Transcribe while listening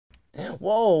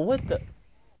Whoa, what the?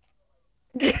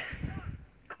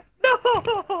 No!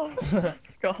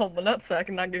 Go hold my nutsack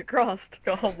and not get crossed.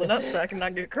 Go hold my nutsack and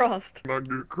not get crossed. Not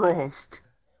get crossed.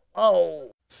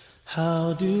 Oh.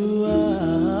 How do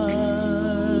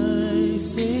I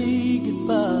say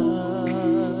goodbye?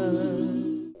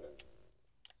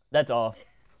 That's off.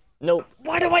 Nope.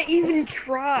 Why do I even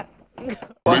try? Make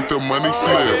the money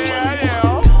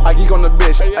flip. I geek on the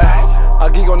bitch, I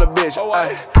geek on the bitch,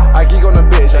 I geek on the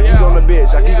bitch, I geek on the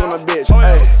bitch, I geek on the bitch,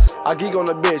 I geek on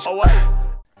the bitch.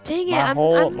 Dang it,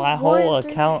 My whole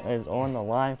account is on the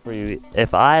line for you.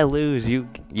 If I lose, you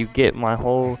get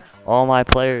all my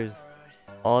players,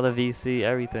 all the VC,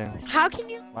 everything. How can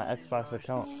you? My Xbox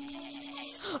account.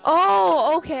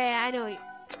 Oh, okay, I know.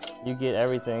 You get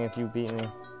everything if you beat me.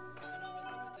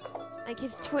 Like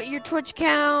his your Twitch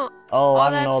account. Oh, I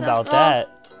don't that know stuff. about that.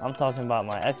 I'm talking about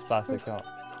my Xbox account.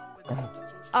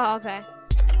 Oh, okay.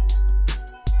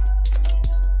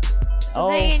 Oh.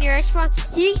 Thing in your Xbox,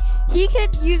 he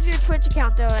could use your Twitch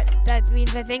account though. That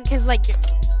means I think because like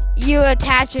you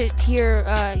attach it to your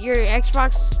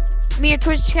Xbox, your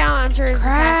Twitch account. I'm sure it's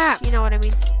attached. You know what I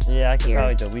mean? Yeah, I could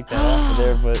probably delete that off of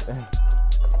there, but.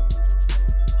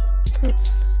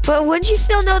 But wouldn't you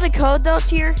still know the code though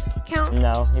to your account?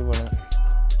 No, he wouldn't.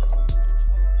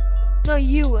 No,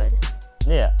 you would.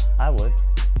 Yeah, I would.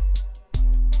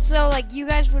 So like you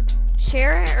guys would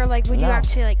share it, or like would you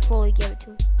actually like fully give it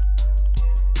to him?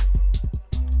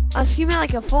 Oh, so you meant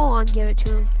like a full-on give it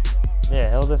to him? Yeah,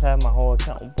 he'll just have my whole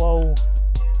account. Whoa.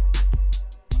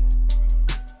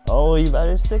 Oh, you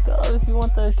better stick up if you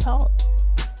want the account,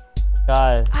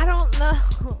 guys. I don't know.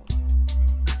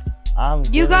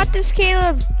 You got this,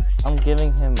 Caleb. I'm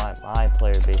giving him my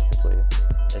player basically,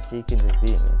 if he can just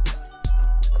beat me.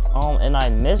 And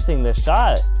I'm missing the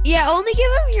shot. Yeah, only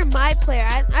give him your my player.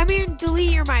 I mean,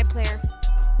 delete your my player.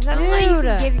 Cause I don't know you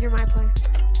can give your my player.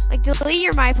 Like delete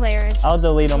your my players. I'll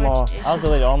delete them all. I'll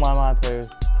delete all my players.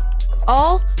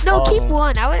 All? No, all keep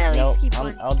one. I would at least keep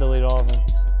one. I'll delete all of them.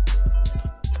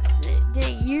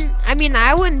 I mean,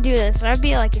 I wouldn't do this. I'd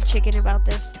be like a chicken about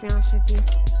this, to be honest with you.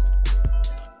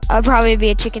 I'd probably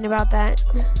be a chicken about that.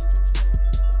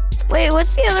 Wait,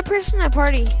 what's the other person at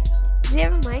party? Does he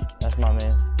have a mic? That's my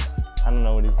man. I don't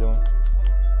know what he's doing.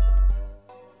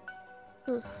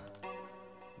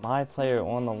 My player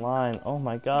on the line. Oh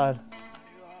my god.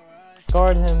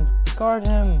 Guard him. Guard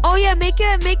him. Oh yeah, make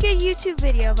a YouTube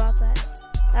video about that.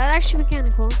 That'd actually be kind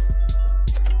of cool.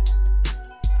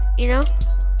 You know?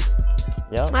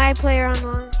 Yep. My player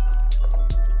online.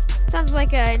 Sounds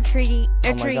like a intriguing.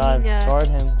 Oh my god. Guard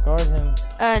him. Guard him.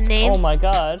 Name. Oh my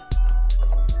god.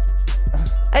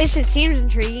 At least it seems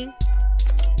intriguing.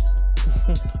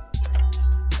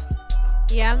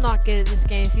 Yeah, I'm not good at this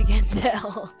game if you can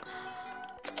tell.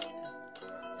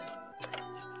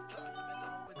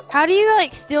 How do you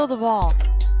like steal the ball?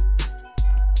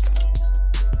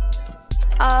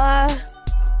 X,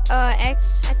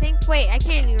 I think. Wait, I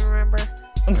can't even remember.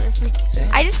 Honestly.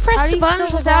 I just press the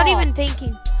buttons without even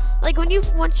thinking. Like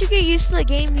once you get used to the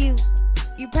game, you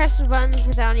press the buttons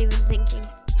without even thinking.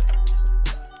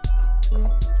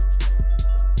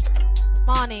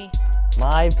 Monty.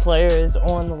 My player is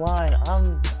on the line.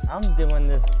 I'm doing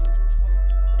this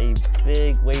a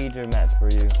big wager match for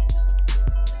you.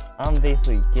 I'm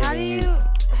basically giving you.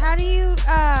 How do you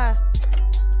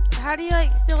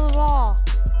like steal the ball?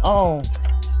 Oh.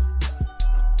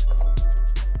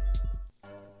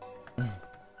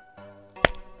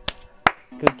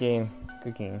 Good game.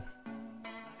 Good game.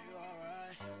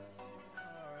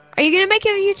 Are you gonna make a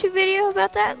YouTube video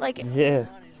about that? Like, yeah.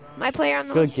 My player on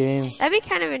the Good game. That'd be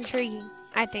kind of intriguing,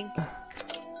 I think. A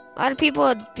lot of people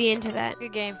would be into that.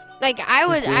 Good game. Like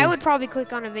I would probably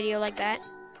click on a video like that.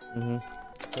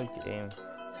 Good game.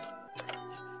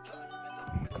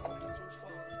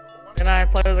 And I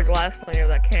play with a glass slinger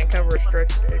that can't cover a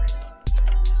stretch dig.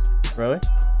 Really?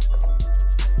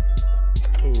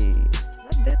 Hey.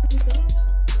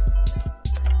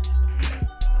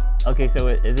 Okay,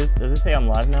 so does this say I'm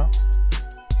live now?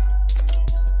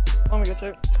 Let me go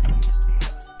check.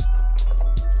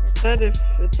 It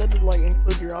said to like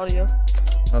include your audio.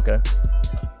 Okay.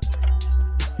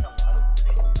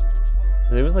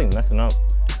 It was like messing up.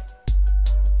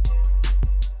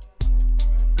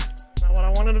 Not what I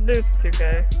wanted to do,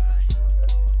 2K.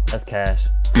 That's cash.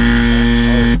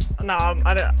 No,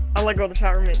 I let go of the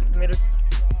chat room made it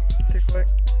too quick.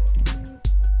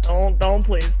 Don't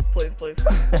please. Bro.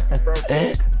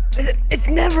 It's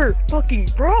never fucking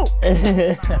broke.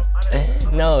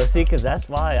 No, see, cause that's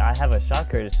why I have a shot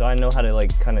creator, so I know how to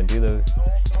like kind of do those.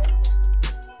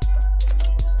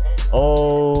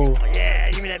 Oh. Yeah,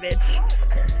 give me that bitch.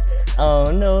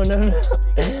 Oh no, no, no.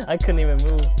 I couldn't even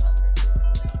move.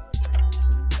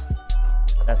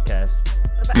 That's cash.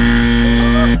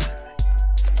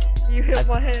 You hit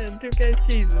my hand, 2K's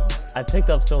cheesing. I picked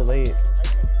up so late.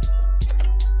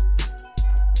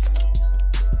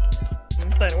 I'm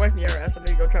staying away from your ass. I need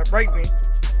to go try to break me,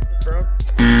 bro.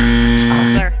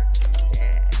 There.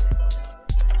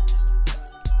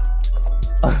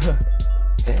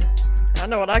 I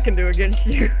know what I can do against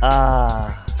you.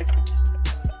 Ah.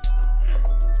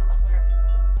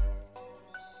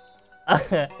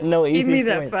 No easy Give me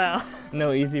points. that foul.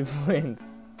 No easy points.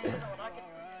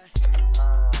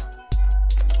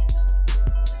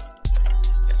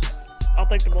 I'll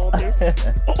take the ball too.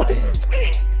 Oh,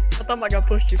 I thought I got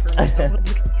pushed you for a minute. I wasn't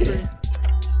looking at the screen.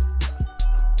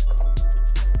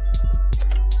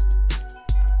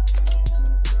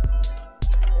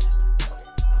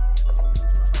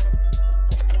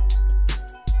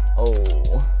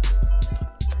 Oh.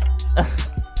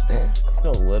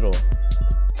 So little.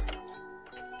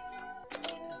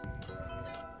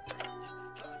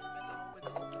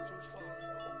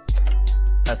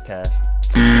 That's cash.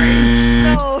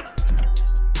 No!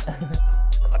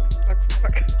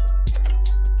 Fuck.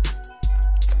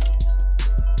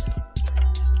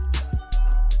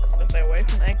 Just stay away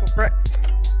from the ankle break.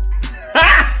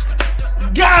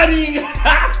 Got him!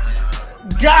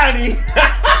 Got him!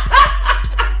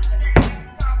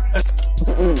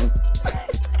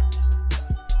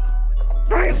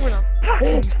 Right when I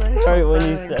fucking say Right when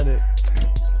you something. said it.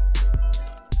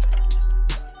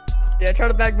 Yeah, try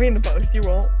to back me in the post, you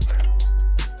won't.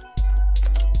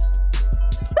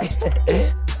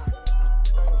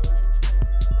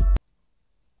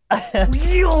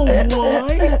 Yo, what?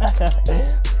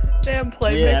 Damn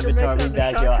playmaker Yeah, makes Avatar, it we the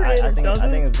back, shot yo. I creator think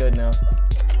doesn't? it's good now.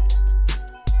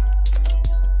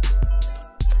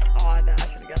 Oh, I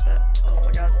should've got that. Oh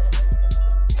my god.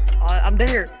 I'm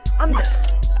there. I'm there.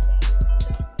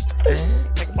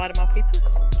 Take a bite of my pizza.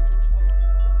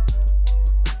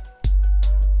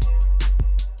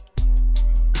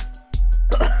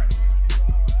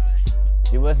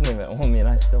 He wasn't even on me and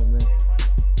I still missed.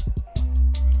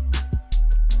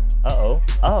 Uh-oh.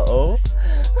 Uh-oh.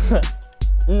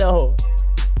 No.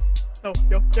 Oh,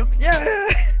 yo, yeah!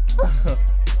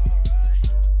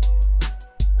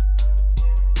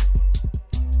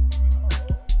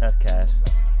 That's cash.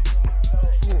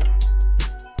 Ooh.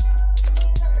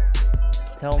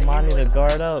 Tell Monty to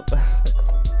guard up.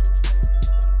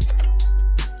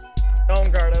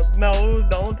 Don't guard up. No,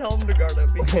 don't tell him to guard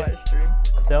up. Be quiet, stream.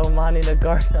 Tell Monty to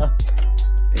guard up.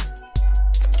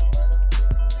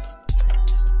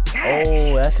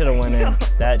 Oh, that should have went in.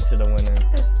 That should have went in.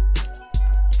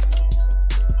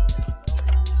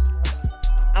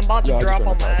 I'm about to Yo, I just drop on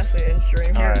went my up. ass in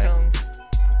stream. Here it Alright.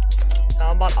 comes. No,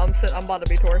 I'm about to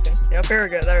be twerking. Yep, here we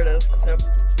go. There it is.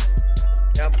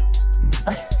 Yep.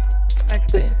 I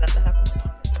expected that to happen.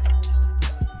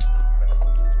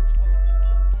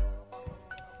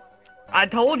 I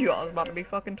told you I was about to be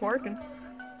fucking twerking.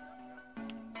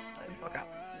 Fuck out.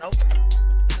 Nope.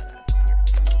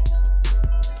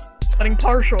 Putting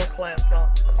partial clamps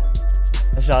on.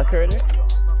 A shot creator?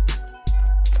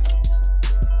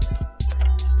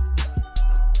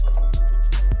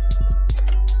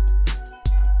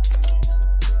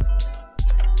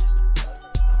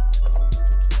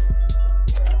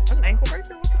 An ankle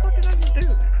breaker? What the fuck did I just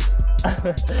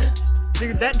do?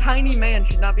 Dude, that tiny man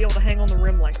should not be able to hang on the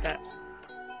rim like that.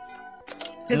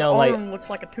 His No, arm like- looks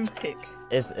like a toothpick.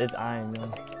 It's iron,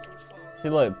 yo. See,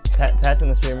 look, Pat's in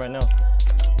the stream right now.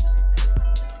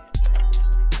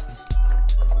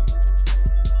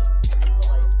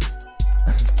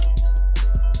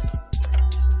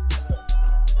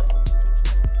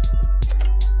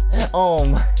 Oh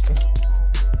my.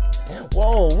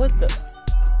 Whoa, what the?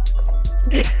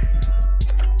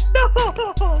 No!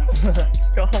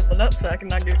 Go hold my nutsack and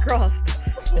not get crossed.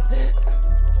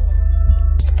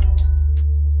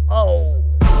 Oh.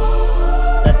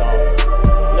 That's all.